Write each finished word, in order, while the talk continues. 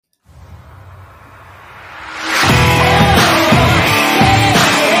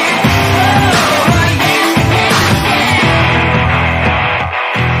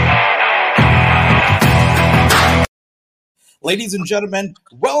Ladies and gentlemen,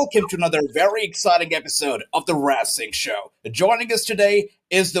 welcome to another very exciting episode of the Wrassingh Show. Joining us today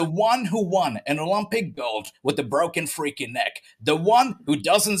is the one who won an Olympic gold with a broken freaking neck, the one who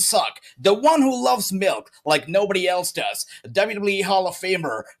doesn't suck, the one who loves milk like nobody else does, WWE Hall of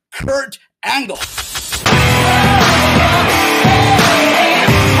Famer Kurt Angle.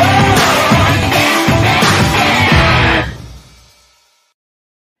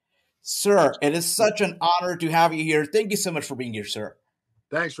 Sir, it is such an honor to have you here. Thank you so much for being here, sir.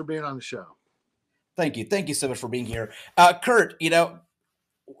 Thanks for being on the show. Thank you. Thank you so much for being here. Kurt,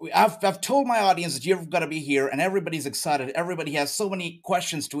 I've told my audience that you're going to be here and everybody's excited. Everybody has so many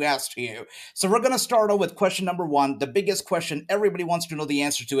questions to ask to you. So we're going to start off with question number one, the biggest question. Everybody wants to know the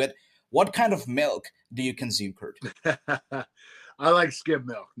answer to it. What kind of milk do you consume, Kurt? I like skim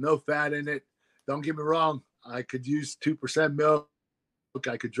milk. No fat in it. Don't get me wrong. I could use 2% milk.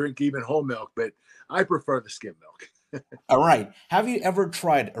 I could drink even whole milk, but I prefer the skim milk. All right. Have you ever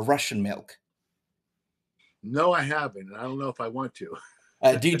tried Russian milk? No, I haven't. And I don't know if I want to.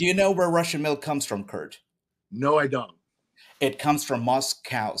 Do you know where Russian milk comes from, Kurt? No, I don't. It comes from moss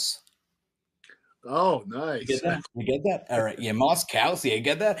cows. Oh, nice. You get that? You get that? All right. Yeah, moss cows. Yeah, you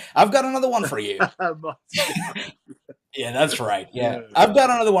get that? I've got another one for you. Yeah, that's right. Yeah. I've got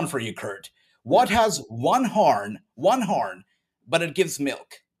another one for you, Kurt. What has one horn, but it gives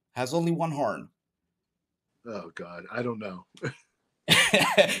milk? Has only one horn. Oh, God. I don't know.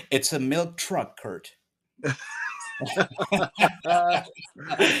 It's a milk truck, Kurt.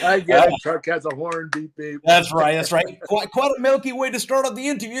 I get it. Truck has a horn, beep, beep. That's right. That's right. Quite a milky way to start off the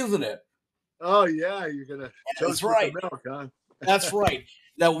interview, isn't it? Oh, yeah. You're going to toast right. with the milk, huh? That's right.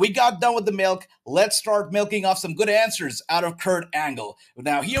 Now, we got done with the milk. Let's start milking off some good answers out of Kurt Angle.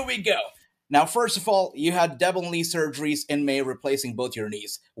 Now, here we go. Now, first of all, you had double knee surgeries in May, replacing both your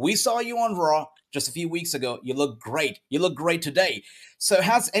knees. We saw you on Raw just a few weeks ago. You look great. You look great today. So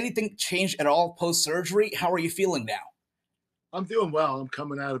has anything changed at all post-surgery? How are you feeling now? I'm doing well. I'm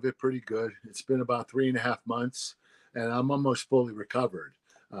coming out of it pretty good. It's been about 3.5 months, and I'm almost fully recovered.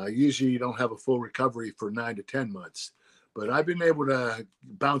 Usually you don't have a full recovery for 9 to 10 months, but I've been able to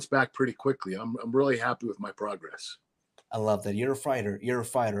bounce back pretty quickly. I'm really happy with my progress. I love that. You're a fighter. You're a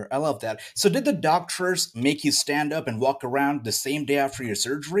fighter. I love that. So did the doctors make you stand up and walk around the same day after your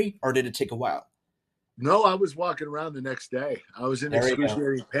surgery, or did it take a while? No, I was walking around the next day. I was in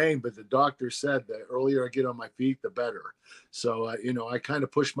excruciating pain, but the doctor said the earlier I get on my feet, the better. So, I kind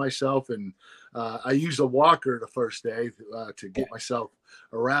of pushed myself, and I used a walker the first day to get myself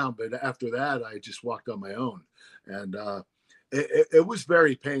around. But after that, I just walked on my own. And it was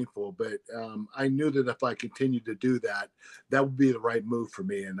very painful, but I knew that if I continued to do that, that would be the right move for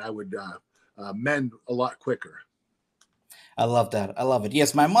me, and I would mend a lot quicker. I love that. I love it.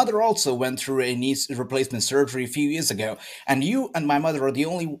 Yes, my mother also went through a knee replacement surgery a few years ago, and you and my mother are the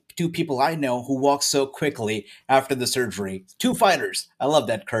only two people I know who walk so quickly after the surgery. Two fighters. I love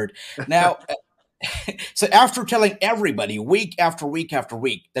that, Kurt. Now, so after telling everybody week after week after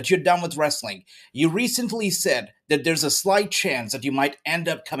week that you're done with wrestling, you recently said that there's a slight chance that you might end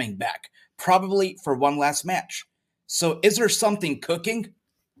up coming back, probably for one last match. So is there something cooking?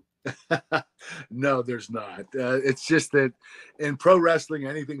 No, there's not. It's just that in pro wrestling,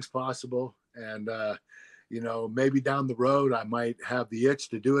 anything's possible. And, maybe down the road, I might have the itch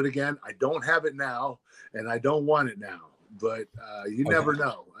to do it again. I don't have it now, and I don't want it now. But you never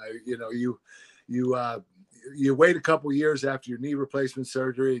know. You wait a couple years after your knee replacement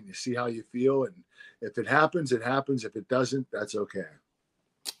surgery, and you see how you feel. And if it happens, it happens. If it doesn't, that's okay.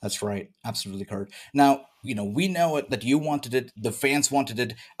 That's right. Absolutely, Kurt. Now, we know it, that you wanted it, the fans wanted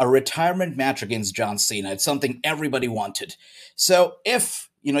it, a retirement match against John Cena. It's something everybody wanted. So if,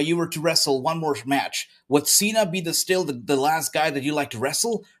 you were to wrestle one more match, would Cena be still the last guy that you like to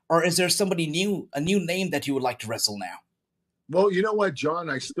wrestle? Or is there somebody new, a new name that you would like to wrestle now? Well, you know what, John?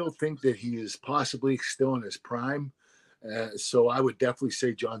 I still think that he is possibly still in his prime. So I would definitely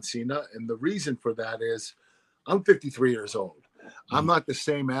say John Cena. And the reason for that is I'm 53 years old. I'm not the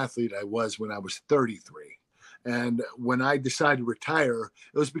same athlete I was when I was 33. And when I decided to retire,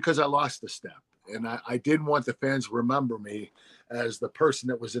 it was because I lost a step. And I didn't want the fans to remember me as the person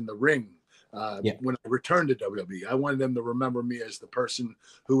that was in the ring when I returned to WWE. I wanted them to remember me as the person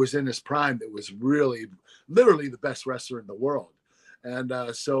who was in his prime that was really, literally the best wrestler in the world. And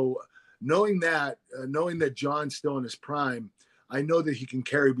so knowing that John's still in his prime, I know that he can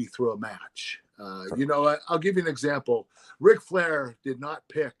carry me through a match. I'll give you an example. Ric Flair did not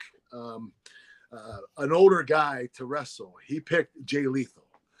pick an older guy to wrestle. He picked Jay Lethal.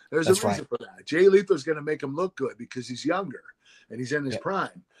 There's a reason for that. Jay Lethal is going to make him look good because he's younger and he's in his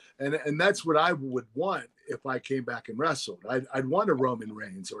prime. And that's what I would want if I came back and wrestled. I'd want a Roman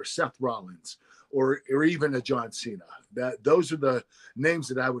Reigns or Seth Rollins or even a John Cena. Those are the names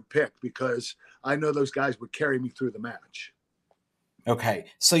that I would pick because I know those guys would carry me through the match. Okay,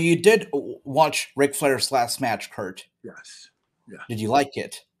 so you did watch Ric Flair's last match, Kurt. Yes. Yeah. Did you like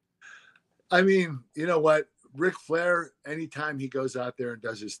it? I mean, you know what? Ric Flair, anytime he goes out there and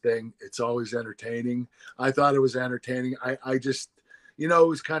does his thing, it's always entertaining. I thought it was entertaining. I just, it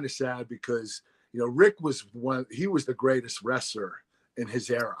was kind of sad because, Rick was he was the greatest wrestler in his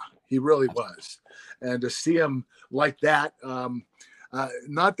era. He really was. And to see him like that,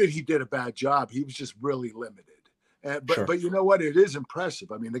 not that he did a bad job, he was just really limited. Sure. But you know what? It is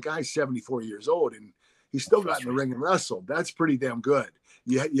impressive. I mean, the guy's 74 years old and he's still got in the ring and wrestled. That's pretty damn good.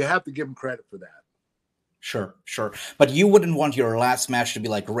 You have to give him credit for that. Sure, sure. But you wouldn't want your last match to be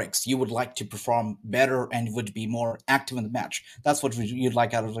like Rick's. You would like to perform better and would be more active in the match. That's what you'd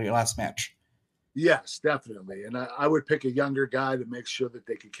like out of your last match. Yes, definitely. And I would pick a younger guy to make sure that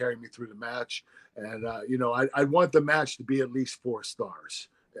they could carry me through the match. And, I'd want the match to be at least 4 stars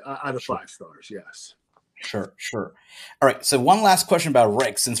out of 5 stars. Yes. Sure, sure. All right. So one last question about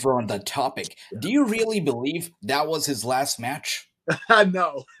Rick, since we're on the topic. Yeah. Do you really believe that was his last match?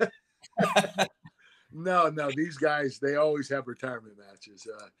 No. No. These guys, they always have retirement matches.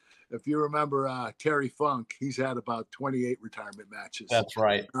 If you remember Terry Funk, he's had about 28 retirement matches. That's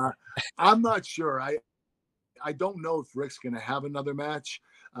right. I'm not sure. I don't know if Rick's going to have another match.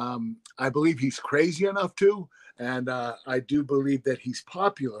 I believe he's crazy enough to, and I do believe that he's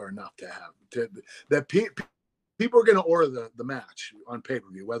popular enough to have that people are going to order the match on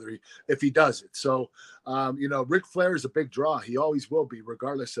pay-per-view, if he does it. So, Ric Flair is a big draw. He always will be,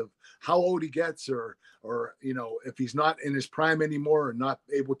 regardless of how old he gets or if he's not in his prime anymore or not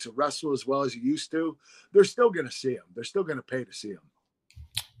able to wrestle as well as he used to. They're still going to see him. They're still going to pay to see him.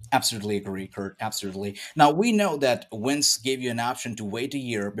 Absolutely agree, Kurt. Absolutely. Now, we know that Vince gave you an option to wait a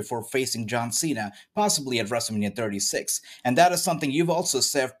year before facing John Cena, possibly at WrestleMania 36. And that is something you've also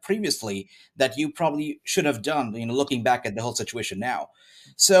said previously that you probably should have done, looking back at the whole situation now.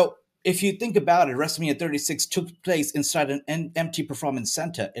 So, if you think about it, WrestleMania 36 took place inside an empty performance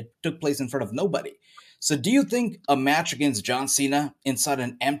center. It took place in front of nobody. So, do you think a match against John Cena inside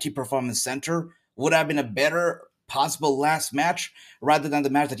an empty performance center would have been a better possible last match rather than the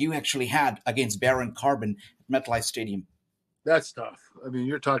match that you actually had against Baron Corbin at MetLife Stadium? That's tough. I mean,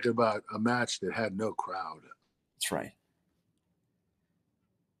 you're talking about a match that had no crowd. That's right.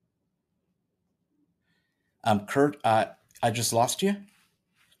 Kurt, I just lost you.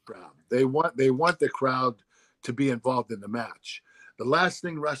 Crowd. They want the crowd to be involved in the match. The last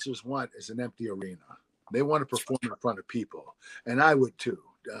thing wrestlers want is an empty arena. They want to perform in front of people, and I would too.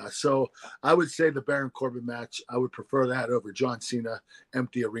 So I would say the Baron Corbin match, I would prefer that over John Cena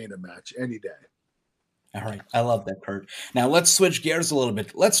empty arena match any day. All right. I love that, Kurt. Now let's switch gears a little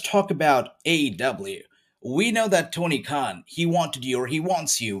bit. Let's talk about AEW. We know that Tony Khan, he wanted you or he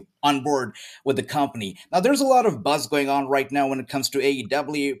wants you on board with the company. Now there's a lot of buzz going on right now when it comes to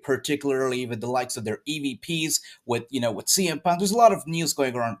AEW, particularly with the likes of their EVPs, with CM Punk. There's a lot of news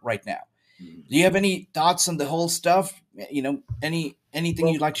going on right now. Do you have any thoughts on the whole stuff? Anything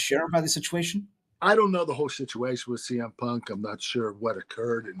you'd like to share about the situation? I don't know the whole situation with CM Punk. I'm not sure what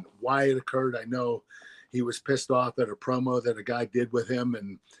occurred and why it occurred. I know he was pissed off at a promo that a guy did with him,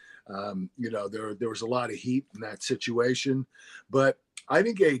 and there was a lot of heat in that situation. But I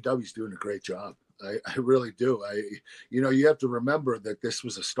think AEW is doing a great job. I really do. You have to remember that this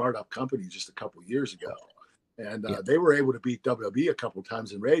was a startup company just a couple years ago, and they were able to beat WWE a couple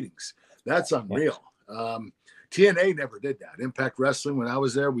times in ratings. That's unreal. TNA never did that. Impact Wrestling, when I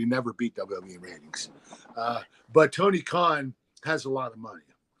was there, we never beat WWE ratings. But Tony Khan has a lot of money,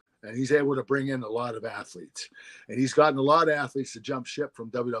 and he's able to bring in a lot of athletes. And he's gotten a lot of athletes to jump ship from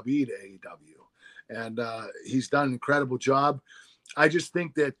WWE to AEW. And he's done an incredible job. I just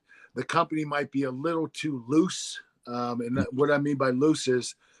think that the company might be a little too loose. And what I mean by loose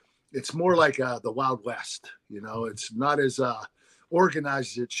is it's more like the Wild West. It's not as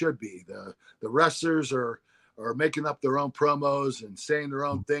organized as it should be. The wrestlers are making up their own promos and saying their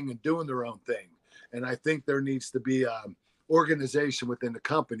own thing and doing their own thing. And I think there needs to be organization within the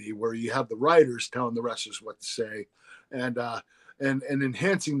company where you have the writers telling the wrestlers what to say and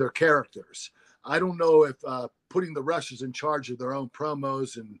enhancing their characters. I don't know if putting the wrestlers in charge of their own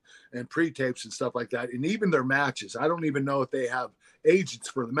promos and pre-tapes and stuff like that, and even their matches. I don't even know if they have agents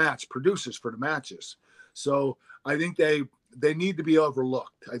for the match, producers for the matches. So I think they need to be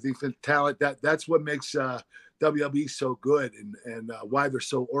overlooked. I think the talent that's what makes WWE so good and why they're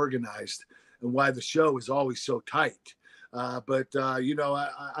so organized and why the show is always so tight. But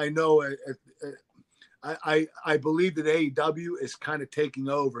I know I believe that AEW is kind of taking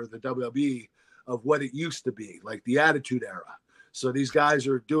over the WWE of what it used to be, like the Attitude Era. So these guys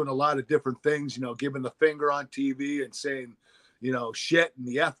are doing a lot of different things, giving the finger on TV and saying, shit and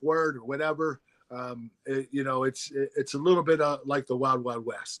the F word or whatever. It's a little bit like the Wild Wild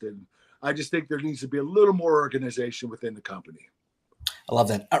West, and I just think there needs to be a little more organization within the company. I love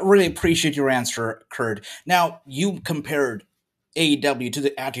that. I really appreciate your answer, Kurt. Now, you compared AEW to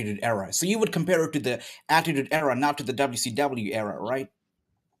the Attitude Era. So you would compare it to the Attitude Era, not to the WCW era, right?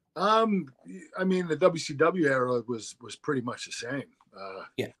 I mean, the WCW era was pretty much the same.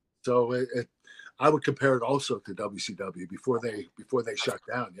 Yeah. So I would compare it also to WCW before they shut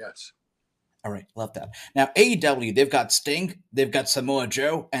down. Yes. All right, love that. Now, AEW, they've got Sting, they've got Samoa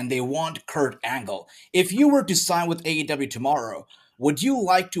Joe, and they want Kurt Angle. If you were to sign with AEW tomorrow, would you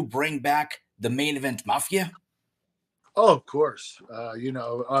like to bring back the main event Mafia? Oh, of course.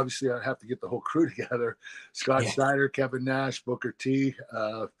 Obviously, I'd have to get the whole crew together: Scott Yeah. Steiner, Kevin Nash, Booker T,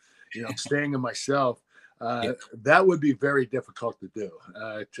 Sting, and myself. Yeah. That would be very difficult to do.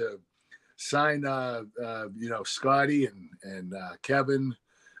 To sign, Scotty and Kevin,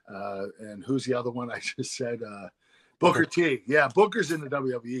 and who's the other one I just said? Booker T. Yeah, Booker's in the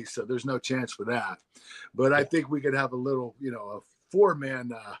WWE, so there's no chance for that. But I think we could have a little, a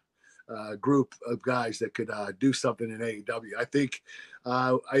four-man group of guys that could do something in AEW. I think,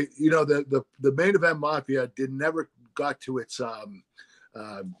 the main event Mafia never got to its,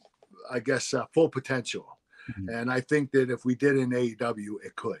 full potential. Mm-hmm. And I think that if we did in AEW,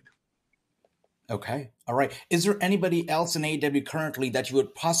 it could. Okay. All right. Is there anybody else in AEW currently that you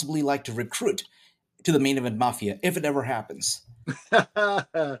would possibly like to recruit to the main event Mafia if it ever happens?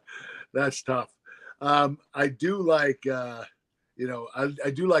 That's tough. I do like, I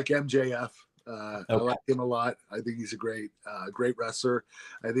do like MJF. Okay. I like him a lot. I think he's a great wrestler.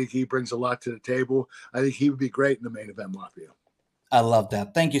 I think he brings a lot to the table. I think he would be great in the main event Mafia. I love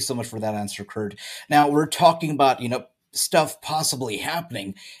that. Thank you so much for that answer, Kurt. Now we're talking about, stuff possibly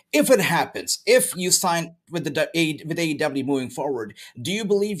happening. If it happens, if you sign with with AEW moving forward, do you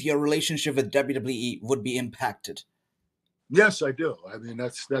believe your relationship with WWE would be impacted? Yes, I do. I mean,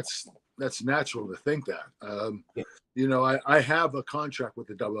 that's natural to think that. Yeah. I have a contract with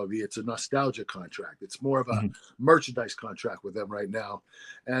the WWE. It's a nostalgia contract. It's more of a merchandise contract with them right now.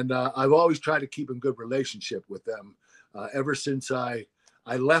 And I've always tried to keep a good relationship with them ever since I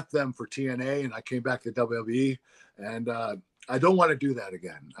left them for TNA and I came back to WWE. And I don't want to do that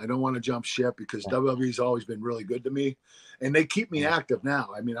again. I don't want to jump ship because WWE's always been really good to me. And they keep me active now.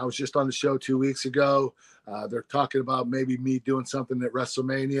 I mean, I was just on the show 2 weeks ago. They're talking about maybe me doing something at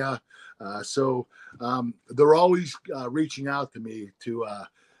WrestleMania. So they're always reaching out to me to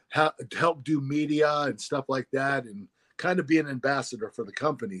help do media and stuff like that and kind of be an ambassador for the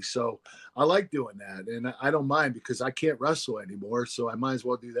company. So I like doing that. And I don't mind because I can't wrestle anymore. So I might as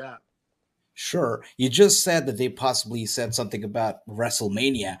well do that. Sure. You just said that they possibly said something about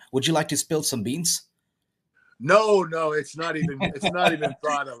WrestleMania. Would you like to spill some beans? No, it's not even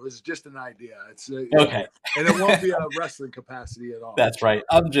thought of. It's just an idea. It's okay, and it won't be a wrestling capacity at all. That's right.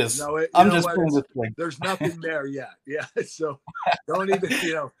 I'm just there's nothing there yet. Yeah, so don't even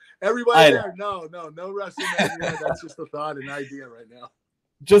everybody there. No WrestleMania. That's just a thought, an idea right now.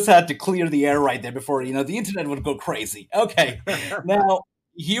 Just had to clear the air right there before the internet would go crazy. Okay, now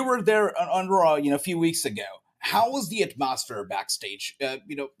you were there on Raw, a few weeks ago. How was the atmosphere backstage?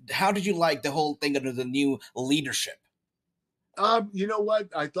 How did you like the whole thing under the new leadership? You know what?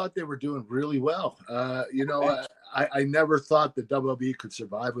 I thought they were doing really well. I never thought that WWE could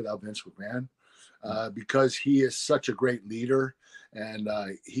survive without Vince McMahon because he is such a great leader, and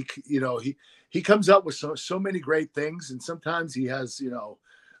he comes up with so many great things, and sometimes he has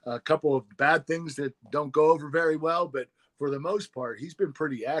a couple of bad things that don't go over very well, but for the most part, he's been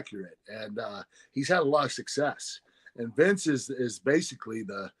pretty accurate, and he's had a lot of success. And Vince is basically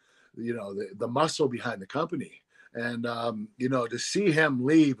the muscle behind the company. And to see him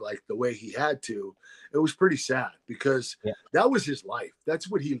leave like the way he had to, it was pretty sad because that was his life.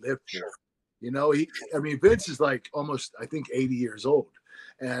 That's what he lived for. Vince is like almost, I think, 80 years old,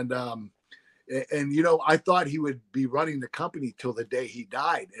 and I thought he would be running the company till the day he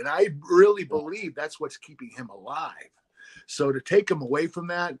died, and I really believe that's what's keeping him alive. So to take him away from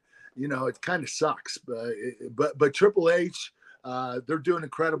that, it kind of sucks. But Triple H, they're doing an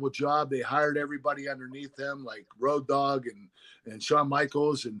incredible job. They hired everybody underneath them, like Road Dogg and Shawn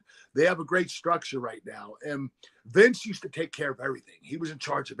Michaels, and they have a great structure right now. And Vince used to take care of everything. He was in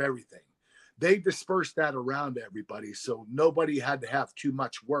charge of everything. They dispersed that around everybody, so nobody had to have too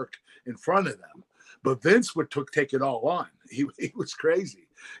much work in front of them. But Vince would take it all on. He was crazy.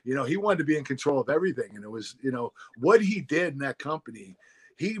 He wanted to be in control of everything. And it was, what he did in that company,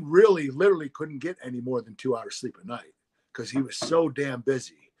 he really literally couldn't get any more than 2 hours sleep a night because he was so damn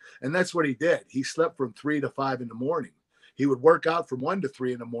busy. And that's what he did. He slept from 3 to 5 in the morning. He would work out from 1 to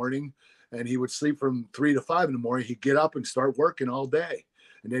 3 in the morning, and he would sleep from 3 to 5 in the morning. He'd get up and start working all day.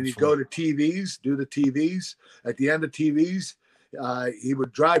 And then he'd go to TVs, do the TVs. At the end of TVs, he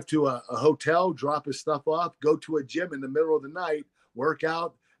would drive to a hotel, drop his stuff off, go to a gym in the middle of the night, work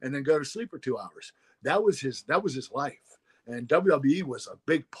out, and then go to sleep for 2 hours. That was his life. And WWE was a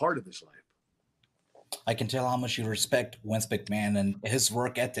big part of his life. I can tell how much you respect Vince McMahon and his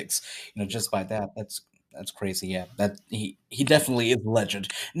work ethics. Just by that, that's crazy. Yeah, that he definitely is a legend.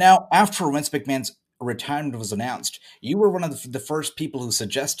 Now, after Vince McMahon's retirement was announced, you were one of the first people who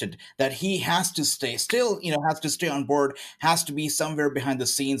suggested that he has to stay, still, has to stay on board, has to be somewhere behind the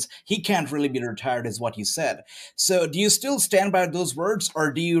scenes. He can't really be retired, is what you said. So, do you still stand by those words,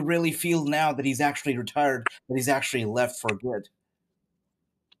 or do you really feel now that he's actually retired, that he's actually left for good?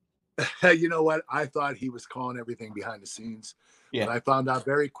 You know what? I thought he was calling everything behind the scenes, but Yeah, I found out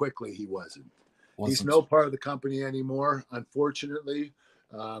very quickly he wasn't. He's wasn't no part of the company anymore, unfortunately.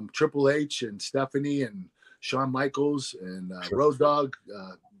 Triple H and Stephanie and Shawn Michaels and sure. Road Dogg,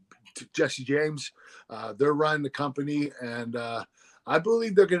 Jesse James, they're running the company, and I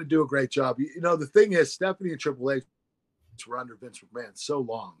believe they're going to do a great job. The thing is, Stephanie and Triple H were under Vince McMahon so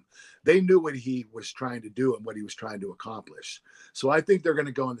long. They knew what he was trying to do and what he was trying to accomplish. So I think they're going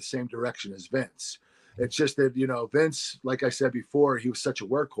to go in the same direction as Vince. It's just that, Vince, like I said before, he was such a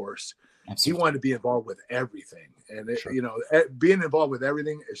workhorse. He Absolutely. wanted to be involved with everything. And, Sure. being involved with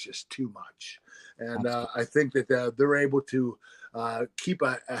everything is just too much. And Absolutely. I think that they're able to keep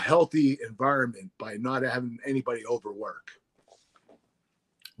a healthy environment by not having anybody overwork.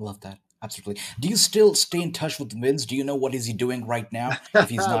 Love that. Absolutely. Do you still stay in touch with Vince? Do you know what is he doing right now if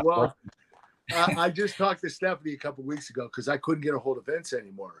he's not Well, working? I just talked to Stephanie a couple weeks ago because I couldn't get a hold of Vince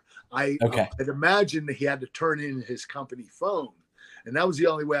anymore. Okay. I'd imagine that he had to turn in his company phone, and that was the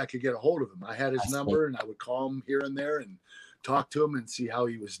only way I could get a hold of him. I had I his see. number, and I would call him here and there and talk to him and see how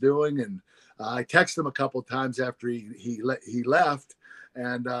he was doing. And I texted him a couple of times after he left,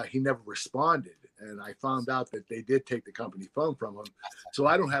 and he never responded. And I found out that they did take the company phone from him, so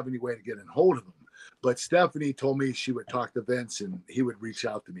I don't have any way to get in hold of him. But Stephanie told me she would talk to Vince and he would reach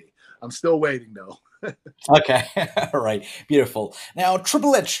out to me. I'm still waiting though. Okay. All right. Beautiful. Now,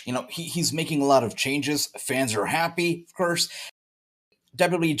 Triple H, he's making a lot of changes. Fans are happy, of course.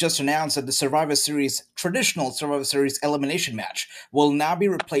 WWE just announced that the traditional Survivor Series elimination match, will now be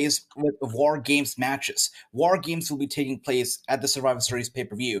replaced with War Games matches. War Games will be taking place at the Survivor Series pay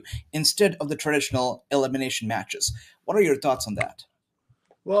per view instead of the traditional elimination matches. What are your thoughts on that?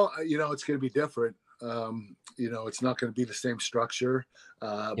 Well, it's going to be different. It's not going to be the same structure,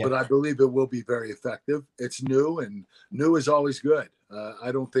 Yeah, but I believe it will be very effective. It's new, and new is always good.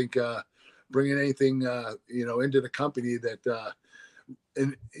 I don't think bringing anything, into the company that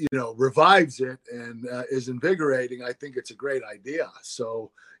and revives it and is invigorating. I think it's a great idea.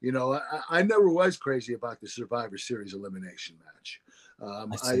 So I never was crazy about the Survivor Series elimination match.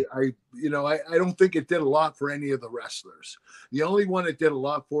 I see. I don't think it did a lot for any of the wrestlers. The only one it did a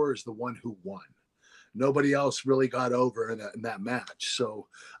lot for is the one who won. Nobody else really got over in that match. So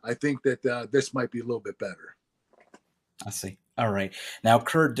I think that this might be a little bit better. I see. All right. Now,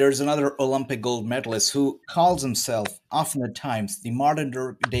 Kurt, there's another Olympic gold medalist who calls himself, often at times, the modern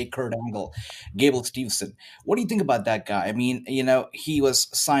day Kurt Angle, Gable Steveson. What do you think about that guy? I mean, he was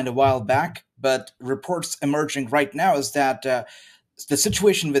signed a while back, but reports emerging right now is that the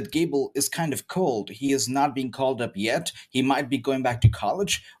situation with Gable is kind of cold. He is not being called up yet. He might be going back to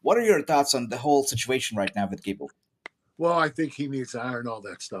college. What are your thoughts on the whole situation right now with Gable? Well, I think he needs to iron all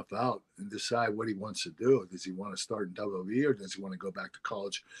that stuff out and decide what he wants to do. Does he want to start in WWE or does he want to go back to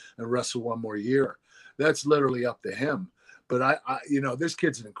college and wrestle one more year? That's literally up to him. But this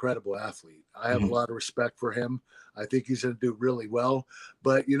kid's an incredible athlete. I have a Mhm. lot of respect for him. I think he's going to do really well.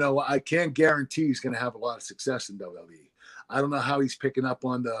 But I can't guarantee he's going to have a lot of success in WWE. I don't know how he's picking up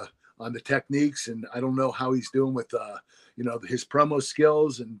on the techniques, and I don't know how he's doing with his promo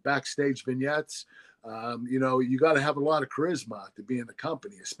skills and backstage vignettes. You got to have a lot of charisma to be in the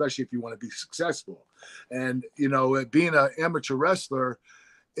company, especially if you want to be successful. And being an amateur wrestler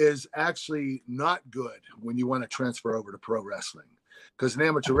is actually not good when you want to transfer over to pro wrestling, because in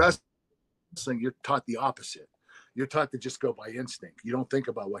amateur wrestling you're taught the opposite. You're taught to just go by instinct. You don't think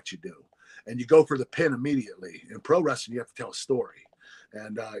about what you do, and you go for the pin immediately. In pro wrestling, you have to tell a story,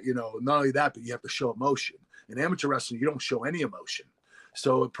 and not only that, but you have to show emotion. In amateur wrestling, you don't show any emotion.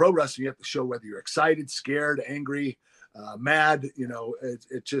 So in pro wrestling, you have to show whether you're excited, scared, angry, mad.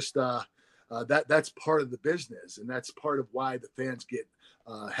 It just that's part of the business, and that's part of why the fans get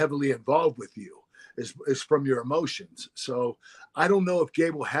heavily involved with you is from your emotions. So I don't know if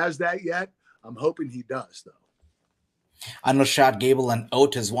Gable has that yet. I'm hoping he does, though. I know Shad Gable and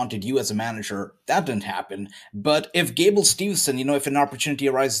Otis wanted you as a manager. That didn't happen. But if Gable Stevenson, if an opportunity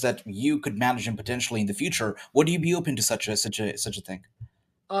arises that you could manage him potentially in the future, would you be open to such a thing?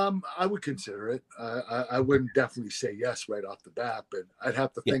 I would consider it. I wouldn't definitely say yes right off the bat, but I'd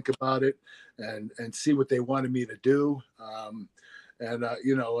have to Yeah. think about it and see what they wanted me to do.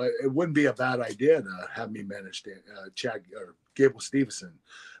 It wouldn't be a bad idea to have me manage Chad or Gable Stevenson,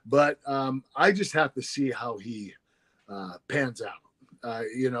 but I just have to see how he pans out.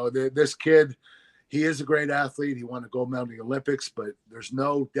 This kid, he is a great athlete. He won a gold medal in the Olympics, but there's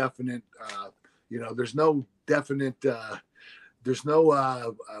no definite, there's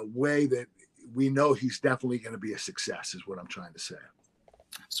no way that we know he's definitely going to be a success, is what I'm trying to say.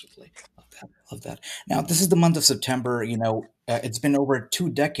 Absolutely. Love that. Love that. Now, this is the month of September. It's been over 2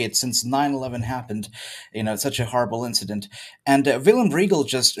 decades since 9/11 happened. It's such a horrible incident. And Willem Riegel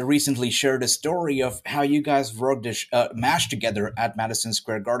just recently shared a story of how you guys worked a match together at Madison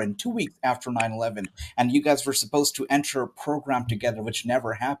Square Garden 2 weeks after 9/11. And you guys were supposed to enter a program together, which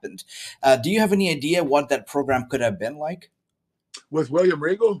never happened. Do you have any idea what that program could have been like? With William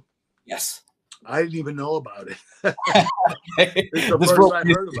Regal, Yes. I didn't even know about it. It's the This first broke I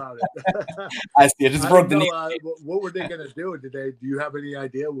heard about it. I see. It just I broke don't the know. news. What were they going to do? Do you have any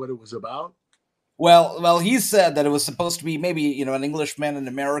idea what it was about? Well, he said that it was supposed to be maybe an Englishman and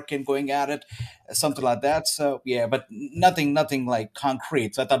American going at it, something like that. So yeah, but nothing like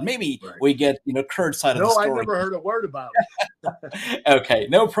concrete. So I thought maybe Right. we get Kurt's side of the No, I story. never heard a word about it. Okay,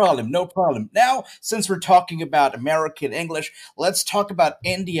 no problem, no problem. Now, since we're talking about American English, let's talk about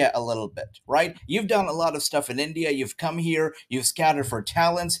India a little bit, right? You've done a lot of stuff in India. You've come here, you've scattered for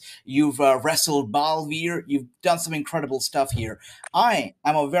talents, you've wrestled Balveer, you've done some incredible stuff here. I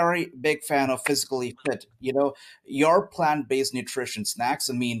am a very big fan of physically fit. Your plant based nutrition snacks.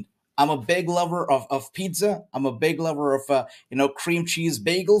 I mean, I'm a big lover of pizza. I'm a big lover of cream cheese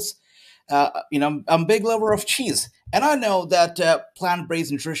bagels. I'm a big lover of cheese, and I know that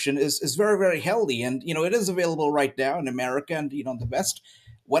plant-based nutrition is very, very healthy, and it is available right now in America and the West.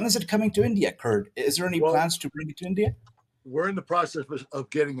 When is it coming to India, Kurt? Is there any Well, plans to bring it to India? we're in the process of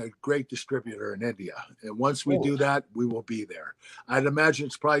getting a great distributor in India. And once we Oh, do that, we will be there. I'd imagine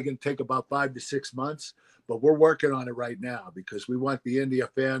it's probably going to take about 5 to 6 months, but we're working on it right now because we want the India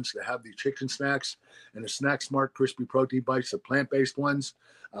fans to have the chicken snacks and the Snack Smart Crispy Protein Bites, the plant-based ones.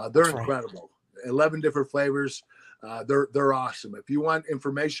 They're that's right. incredible. 11 different flavors. They're awesome. If you want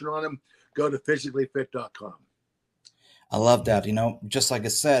information on them, go to physicallyfit.com. I love that. Just like I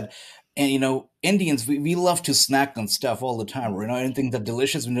said, and Indians, we love to snack on stuff all the time. Anything that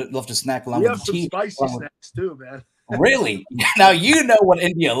delicious, we love to snack along We with have the some tea. spicy Along with snacks too, man. Really? Now you know what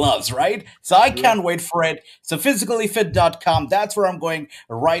India loves, right? So I Yeah. can't wait for it. So physicallyfit.com, that's where I'm going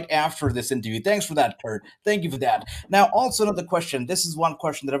right after this interview. Thanks for that, Kurt. Thank you for that. Now, also another question. This is one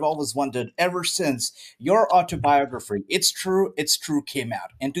question that I've always wondered ever since your autobiography, It's True, came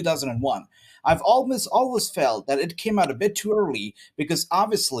out in 2001. I've always felt that it came out a bit too early because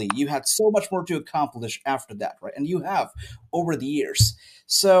obviously you had so much more to accomplish after that, right? And you have over the years.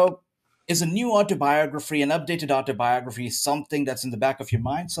 So is a new autobiography, an updated autobiography, something that's in the back of your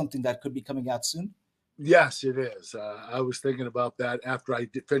mind, something that could be coming out soon? Yes, it is. I was thinking about that after I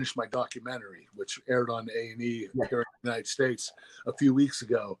finished my documentary, which aired on A&E Yeah. here in the United States a few weeks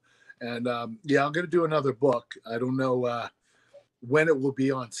ago. And yeah, I'm going to do another book. I don't know when it will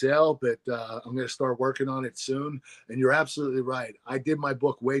be on sale, but I'm going to start working on it soon. And you're absolutely right. I did my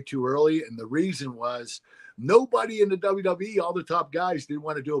book way too early. And the reason was nobody in the WWE, all the top guys, didn't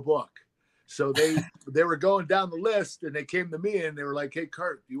want to do a book. So they were going down the list and they came to me and they were like, "Hey,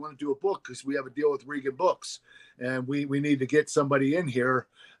 Kurt, do you want to do a book? Because we have a deal with Regan Books and we need to get somebody in here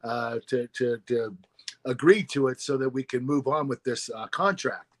to agree to it so that we can move on with this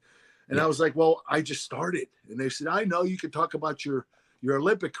contract." And I Yeah. was like, "Well, I just started." And they said, "I know you can talk about your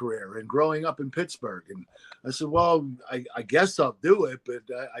Olympic career and growing up in Pittsburgh." And I said, "Well, I guess I'll do it, but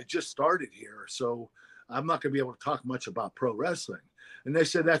I just started here, so I'm not going to be able to talk much about pro wrestling." And they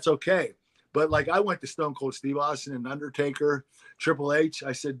said, "That's okay." But like I went to Stone Cold Steve Austin and Undertaker, Triple H.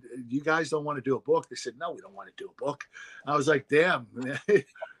 I said, "You guys don't want to do a book?" They said, "No, we don't want to do a book." I was like, "Damn,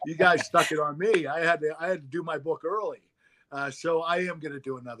 you guys stuck it on me. I had to do my book early." So I am going to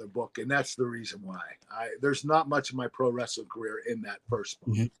do another book, and that's the reason why. There's not much of my pro wrestling career in that first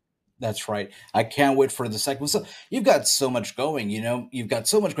book. Mhm. That's right. I can't wait for the second one. So you've got so much going, you've got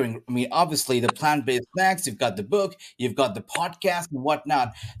so much going. I mean, obviously the plant-based snacks, you've got the book, you've got the podcast and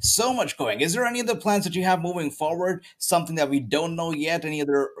whatnot. So much going. Is there any other plans that you have moving forward? Something that we don't know yet? Any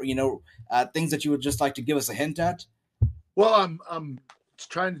other, things that you would just like to give us a hint at? Well, I'm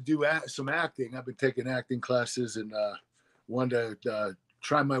trying to do some acting. I've been taking acting classes and wanted to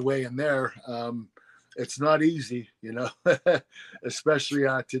try my way in there. It's not easy, especially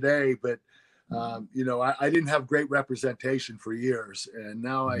today. But I didn't have great representation for years, and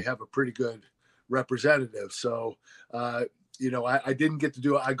now I have a pretty good representative. So, I didn't get to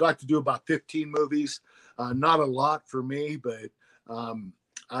do it. I got to do about 15 movies. Not a lot for me, but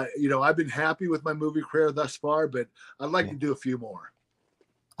I've been happy with my movie career thus far, but I'd like Yeah. to do a few more.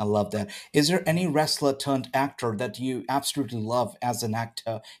 I love that. Is there any wrestler turned actor that you absolutely love as an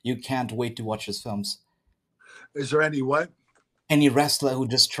actor? You can't wait to watch his films. Is there any what? Any wrestler who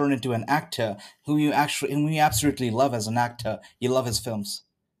just turned into an actor whom you absolutely love as an actor. You love his films.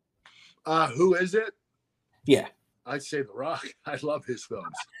 Who is it? Yeah. I'd say The Rock. I love his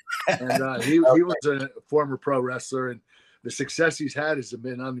films, and he was a former pro wrestler, and the success he's had has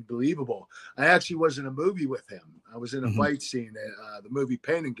been unbelievable. I actually was in a movie with him. I was in a Mhm. fight scene at the movie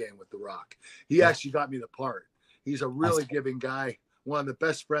Pain and Gain with The Rock. He Yeah. actually got me the part. He's a I really giving guy, one of the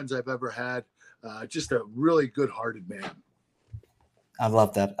best friends I've ever had. Just a really good-hearted man. I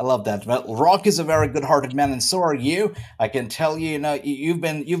love that. I love that. Well, Rock is a very good-hearted man, and so are you. I can tell you, you've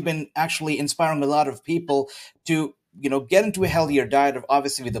been actually inspiring a lot of people to get into a healthier diet of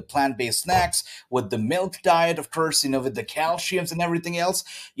obviously with the plant-based snacks, with the milk diet, of course, with the calciums and everything else.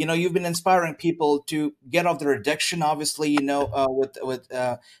 You've been inspiring people to get off their addiction, obviously, with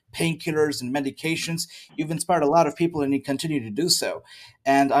painkillers and medications. You've inspired a lot of people, and you continue to do so.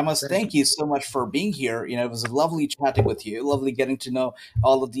 And I must Thank thank you so much for being here. It was lovely chatting with you, lovely getting to know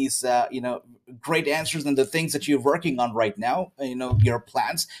all of these, great answers and the things that you're working on right now, your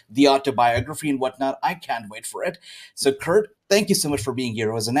plans, the autobiography and whatnot. I can't wait for it. So, Kurt, thank you so much for being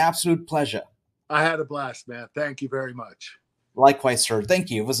here. It was an absolute pleasure. I had a blast, man. Thank you very much. Likewise, sir. Thank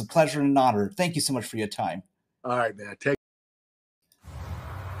you. It was a pleasure and an honor. Thank you so much for your time. All right, man. Take